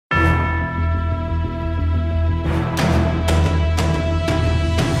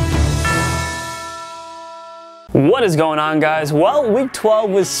What is going on, guys? Well, Week 12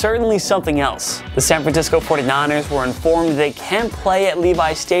 was certainly something else. The San Francisco 49ers were informed they can't play at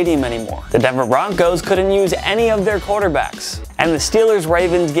Levi Stadium anymore. The Denver Broncos couldn't use any of their quarterbacks. And the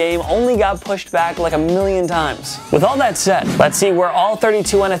Steelers-Ravens game only got pushed back like a million times. With all that said, let's see where all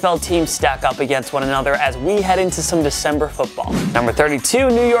 32 NFL teams stack up against one another as we head into some December football. Number 32,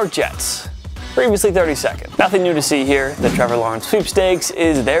 New York Jets. Previously 32nd. Nothing new to see here. The Trevor Lawrence sweepstakes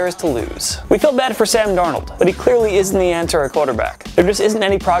is theirs to lose. We feel bad for Sam Darnold, but he clearly isn't the answer at quarterback. There just isn't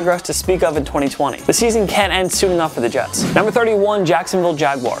any progress to speak of in 2020. The season can't end soon enough for the Jets. Number 31, Jacksonville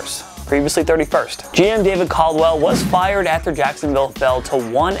Jaguars. Previously 31st. GM David Caldwell was fired after Jacksonville fell to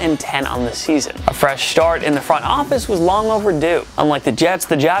 1-10 on the season. A fresh start in the front office was long overdue. Unlike the Jets,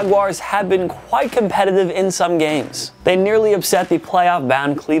 the Jaguars have been quite competitive in some games. They nearly upset the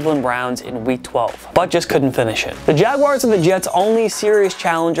playoff-bound Cleveland Browns in Week 12, but just couldn't finish it. The Jaguars are the Jets' only serious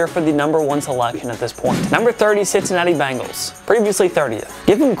challenger for the number 1 selection at this point. Number 30, Cincinnati Bengals. Previously 30th.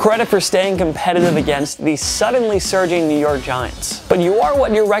 Give them credit for staying competitive against the suddenly surging New York Giants. But you are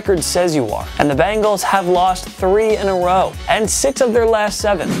what your record says you are, and the Bengals have lost 3 in a row, and 6 of their last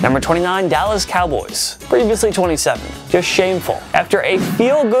 7. Number 29, Dallas Cowboys. Previously 27th. Just shameful. After a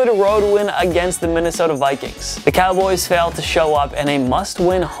feel-good road win against the Minnesota Vikings, the Cowboys failed to show up in a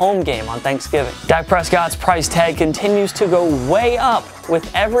must-win home game on Thanksgiving. Dak Prescott's price tag continues to go way up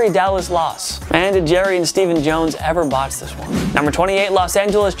with every Dallas loss. And did Jerry and Stephen Jones ever botch this one? Number 28, Los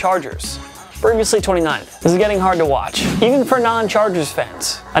Angeles Chargers. Previously 29th. This is getting hard to watch, even for non-Chargers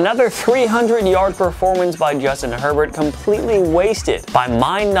fans. Another 300-yard performance by Justin Herbert completely wasted by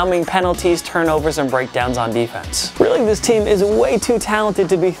mind-numbing penalties, turnovers, and breakdowns on defense. Really, this team is way too talented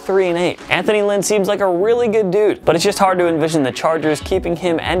to be 3-8. Anthony Lynn seems like a really good dude, but it's just hard to envision the Chargers keeping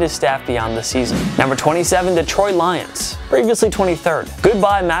him and his staff beyond the season. Number 27, Detroit Lions. Previously 23rd.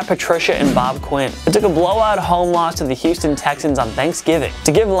 Goodbye Matt Patricia and Bob Quinn. It took a blowout home loss to the Houston Texans on Thanksgiving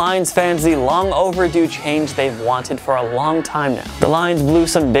to give Lions fans the long overdue change they've wanted for a long time now. The Lions blew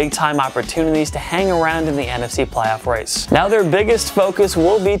some big-time opportunities to hang around in the NFC playoff race. Now their biggest focus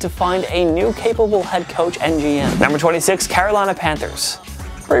will be to find a new capable head coach and GM. Number 26, Carolina Panthers.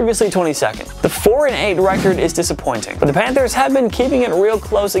 Previously 22nd. The 4-8 record is disappointing, but the Panthers have been keeping it real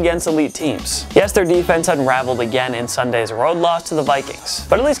close against elite teams. Yes, their defense unraveled again in Sunday's road loss to the Vikings,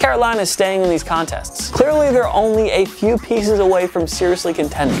 but at least Carolina is staying in these contests. Clearly, they're only a few pieces away from seriously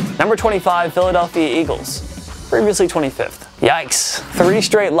contending. Number 25, Philadelphia Eagles. Previously 25th. Yikes. 3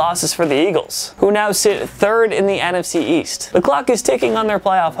 straight losses for the Eagles, who now sit 3rd in the NFC East. The clock is ticking on their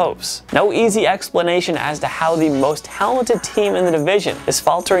playoff hopes. No easy explanation as to how the most talented team in the division is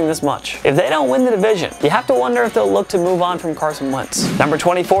faltering this much. If they don't win the division, you have to wonder if they'll look to move on from Carson Wentz. Number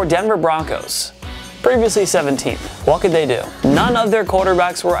 24, Denver Broncos. Previously 17th. What could they do? None of their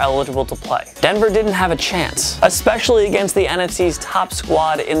quarterbacks were eligible to play. Denver didn't have a chance, especially against the NFC's top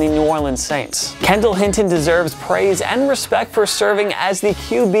squad in the New Orleans Saints. Kendall Hinton deserves praise and respect for serving as the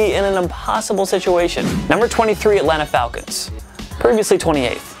QB in an impossible situation. Number 23, Atlanta Falcons. Previously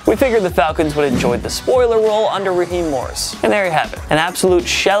 28th. We figured the Falcons would enjoy the spoiler role under Raheem Morris. And there you have it. An absolute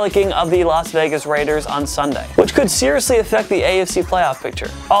shellacking of the Las Vegas Raiders on Sunday, which could seriously affect the AFC playoff picture.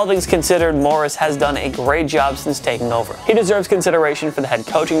 All things considered, Morris has done a great job since taking over. He deserves consideration for the head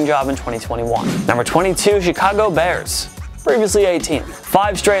coaching job in 2021. Number 22, Chicago Bears. Previously 18th.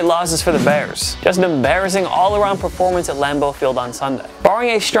 5 straight losses for the Bears. Just an embarrassing all-around performance at Lambeau Field on Sunday.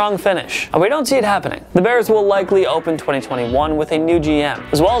 Barring a strong finish, and we don't see it happening, the Bears will likely open 2021 with a new GM,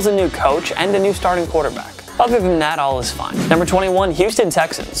 as well as a new coach and a new starting quarterback. Other than that, all is fine. Number 21, Houston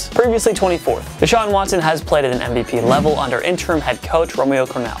Texans. Previously 24th. Deshaun Watson has played at an MVP level under interim head coach Romeo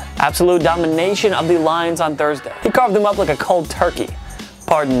Crennel. Absolute domination of the Lions on Thursday. He carved them up like a cold turkey.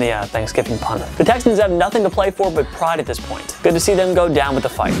 Pardon the Thanksgiving pun. The Texans have nothing to play for but pride at this point. Good to see them go down with the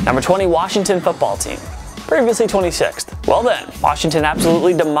fight. Number 20, Washington Football Team. Previously 26th. Well then, Washington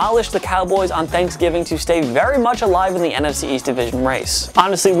absolutely demolished the Cowboys on Thanksgiving to stay very much alive in the NFC East division race.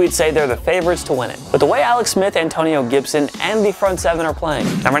 Honestly, we'd say they're the favorites to win it. But the way Alex Smith, Antonio Gibson, and the front 7 are playing.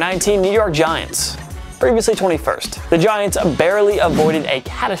 Number 19, New York Giants. Previously 21st. The Giants barely avoided a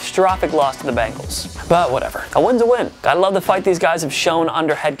catastrophic loss to the Bengals. But whatever. A win's a win. Gotta love the fight these guys have shown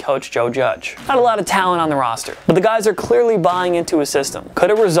under head coach Joe Judge. Not a lot of talent on the roster, but the guys are clearly buying into his system. Could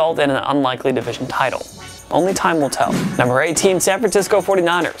it result in an unlikely division title? Only time will tell. Number 18, San Francisco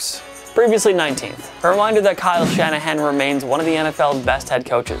 49ers. Previously 19th. A reminder that Kyle Shanahan remains one of the NFL's best head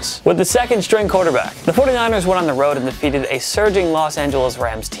coaches. With the second-string quarterback, the 49ers went on the road and defeated a surging Los Angeles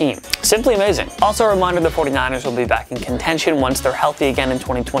Rams team. Simply amazing. Also a reminder the 49ers will be back in contention once they're healthy again in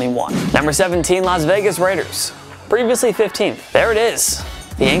 2021. Number 17, Las Vegas Raiders. Previously 15th. There it is.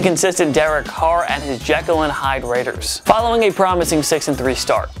 the inconsistent Derek Carr and his Jekyll and Hyde Raiders. Following a promising 6-3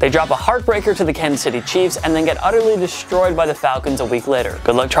 start, they drop a heartbreaker to the Kansas City Chiefs and then get utterly destroyed by the Falcons a week later.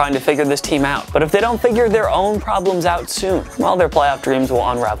 Good luck trying to figure this team out, but if they don't figure their own problems out soon, well, their playoff dreams will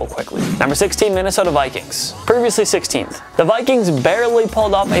unravel quickly. Number 16, Minnesota Vikings. Previously 16th. The Vikings barely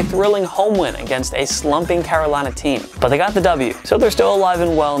pulled off a thrilling home win against a slumping Carolina team, but they got the W, so they're still alive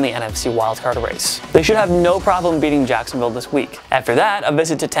and well in the NFC wildcard race. They should have no problem beating Jacksonville this week. After that, a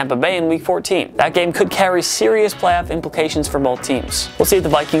visit to Tampa Bay in Week 14. That game could carry serious playoff implications for both teams. We'll see if the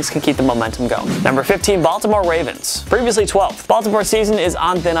Vikings can keep the momentum going. Number 15, Baltimore Ravens. Previously 12th. Baltimore's season is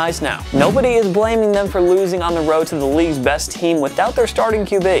on thin ice now. Nobody is blaming them for losing on the road to the league's best team without their starting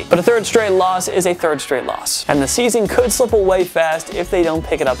QB. But a third straight loss is a third straight loss, and the season could slip away fast if they don't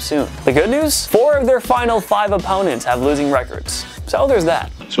pick it up soon. The good news? 4 of their final 5 opponents have losing records. So there's that.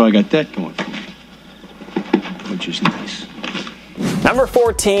 So I got that going for me, which is nice. Number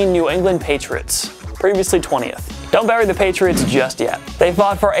 14, New England Patriots. Previously 20th. Don't bury the Patriots just yet. They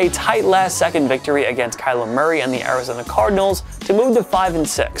fought for a tight last-second victory against Kyler Murray and the Arizona Cardinals to move to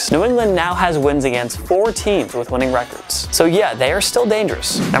 5-6. New England now has wins against 4 teams with winning records. So yeah, they are still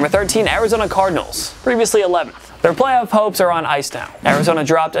dangerous. Number 13, Arizona Cardinals. Previously 11th. Their playoff hopes are on ice now. Arizona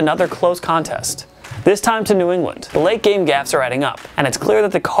dropped another close contest, this time to New England. The late game gaffes are adding up, and it's clear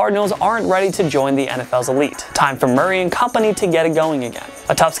that the Cardinals aren't ready to join the NFL's elite. Time for Murray and company to get it going again.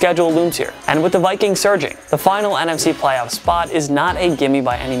 A tough schedule looms here, and with the Vikings surging, the final NFC playoff spot is not a gimme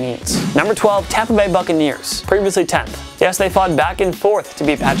by any means. Number 12, Tampa Bay Buccaneers. Previously 10th. Yes, they fought back and forth to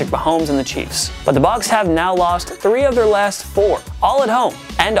beat Patrick Mahomes and the Chiefs, but the Bucs have now lost 3 of their last 4, all at home,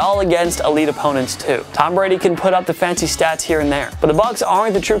 and all against elite opponents too. Tom Brady can put up the fancy stats here and there, but the Bucs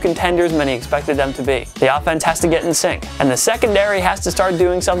aren't the true contenders many expected them to be. The offense has to get in sync, and the secondary has to start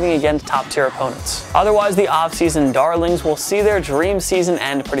doing something against top-tier opponents. Otherwise, the off-season darlings will see their dream season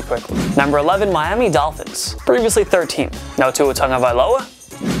end pretty quickly. Number 11, Miami Dolphins. Previously 13th. No Tua Tagovailoa?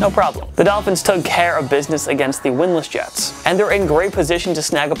 No problem. The Dolphins took care of business against the winless Jets, and they're in great position to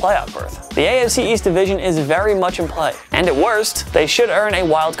snag a playoff berth. The AFC East division is very much in play, and at worst, they should earn a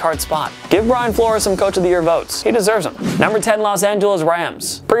wild card spot. Give Brian Flores some Coach of the Year votes. He deserves them. Number 10, Los Angeles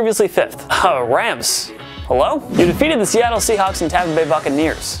Rams. Previously 5th. Rams. Hello? You defeated the Seattle Seahawks and Tampa Bay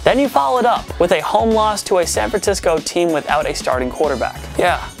Buccaneers. Then you followed up with a home loss to a San Francisco team without a starting quarterback.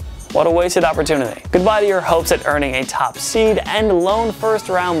 Yeah. What a wasted opportunity. Goodbye to your hopes at earning a top seed and lone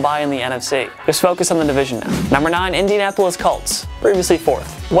first-round bye in the NFC. Just focus on the division now. Number 9, Indianapolis Colts. Previously 4th.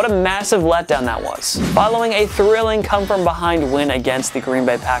 What a massive letdown that was, following a thrilling come-from-behind win against the Green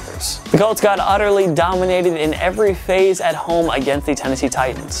Bay Packers. The Colts got utterly dominated in every phase at home against the Tennessee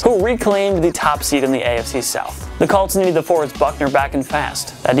Titans, who reclaimed the top seed in the AFC South. The Colts needed the Forrest Buckner back and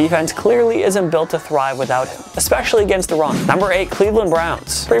fast. That defense clearly isn't built to thrive without him, especially against the run. Number 8, Cleveland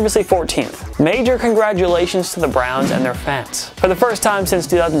Browns. Previously 14th. Major congratulations to the Browns and their fans. For the first time since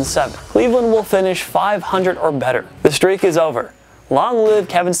 2007, Cleveland will finish 500 or better. The streak is over. Long live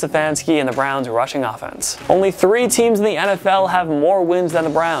Kevin Stefanski and the Browns' rushing offense. Only 3 teams in the NFL have more wins than the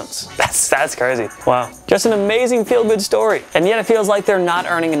Browns. That's crazy. Wow. Just an amazing feel-good story. And yet it feels like they're not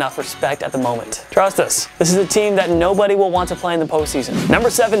earning enough respect at the moment. Trust us, this is a team that nobody will want to play in the postseason. Number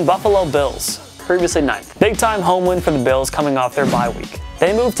 7, Buffalo Bills. Previously 9th. Big-time home win for the Bills coming off their bye week.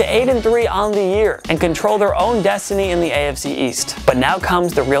 They moved to 8-3 on the year and control their own destiny in the AFC East. But now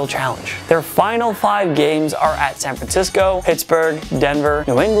comes the real challenge. Their final 5 games are at San Francisco, Pittsburgh, Denver,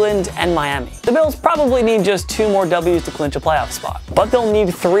 New England, and Miami. The Bills probably need just 2 more W's to clinch a playoff spot, but they'll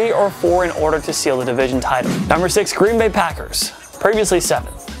need 3 or 4 in order to seal the division title. Number 6, Green Bay Packers. Previously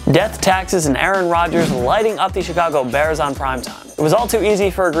 7th. Death taxes and Aaron Rodgers lighting up the Chicago Bears on primetime. It was all too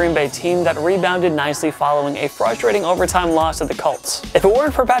easy for a Green Bay team that rebounded nicely following a frustrating overtime loss to the Colts. If it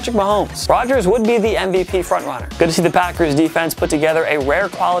weren't for Patrick Mahomes, Rodgers would be the MVP frontrunner. Good to see the Packers defense put together a rare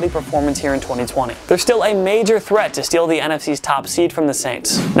quality performance here in 2020. They're still a major threat to steal the NFC's top seed from the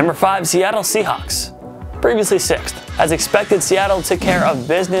Saints. Number 5, Seattle Seahawks. Previously 6th. As expected, Seattle took care of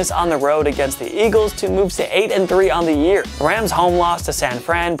business on the road against the Eagles to move to 8-3 on the year. The Rams' home loss to San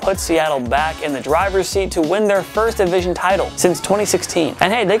Fran put Seattle back in the driver's seat to win their first division title since 2016.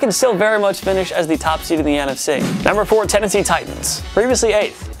 And hey, they can still very much finish as the top seed in the NFC. Number 4, Tennessee Titans. Previously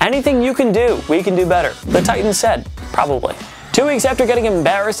 8th. Anything you can do, we can do better. The Titans said, probably. 2 weeks after getting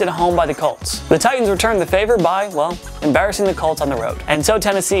embarrassed at home by the Colts, the Titans returned the favor by, well, embarrassing the Colts on the road. And so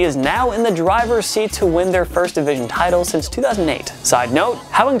Tennessee is now in the driver's seat to win their first division title since 2008. Side note,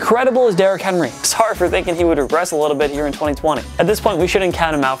 how incredible is Derrick Henry? Sorry for thinking he would regress a little bit here in 2020. At this point, we shouldn't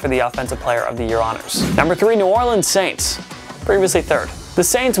count him out for the Offensive Player of the Year honors. Number 3, New Orleans Saints. Previously 3rd. the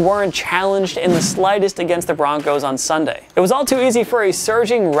Saints weren't challenged in the slightest against the Broncos on Sunday. It was all too easy for a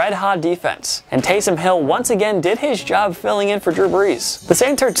surging red-hot defense, and Taysom Hill once again did his job filling in for Drew Brees. The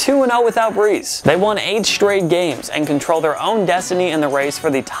Saints are 2-0 without Brees. They won 8 straight games and control their own destiny in the race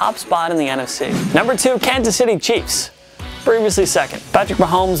for the top spot in the NFC. Number 2, Kansas City Chiefs. Previously second. Patrick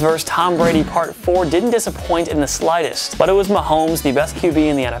Mahomes vs. Tom Brady Part 4 didn't disappoint in the slightest, but it was Mahomes, the best QB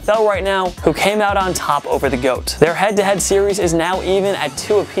in the NFL right now, who came out on top over the GOAT. Their head-to-head series is now even at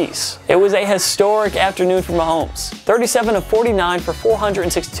 2 apiece. It was a historic afternoon for Mahomes. 37 of 49 for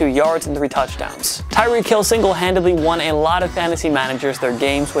 462 yards and 3 touchdowns. Tyreek Hill single-handedly won a lot of fantasy managers their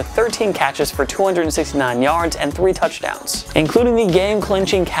games with 13 catches for 269 yards and 3 touchdowns, including the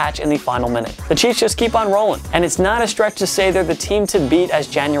game-clinching catch in the final minute. The Chiefs just keep on rolling, and it's not a stretch to say they're the team to beat as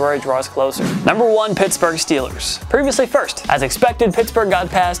January draws closer. Number 1, Pittsburgh Steelers. Previously first. As expected, Pittsburgh got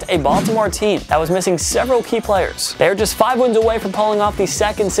past a Baltimore team that was missing several key players. They are just 5 wins away from pulling off the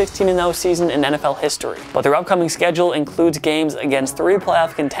second 16-0 season in NFL history, but their upcoming schedule includes games against 3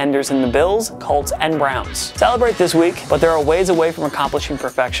 playoff contenders in the Bills, Colts, and Browns. Celebrate this week, but there are ways away from accomplishing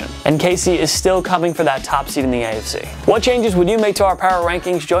perfection, and KC is still coming for that top seed in the AFC. What changes would you make to our power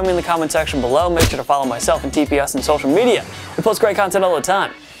rankings? Join me in the comment section below. Make sure to follow myself and TPS on social media. We post great content all the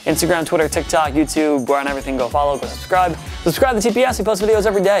time. Instagram, Twitter, TikTok, YouTube, we're on everything. Go follow, go subscribe. Subscribe to TPS, we post videos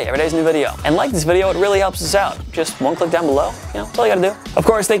every day. Every day's a new video. And like this video, it really helps us out. Just one click down below, that's all you gotta do. Of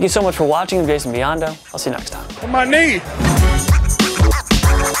course, thank you so much for watching. I'm Jason Biondo. I'll see you next time. On my knee.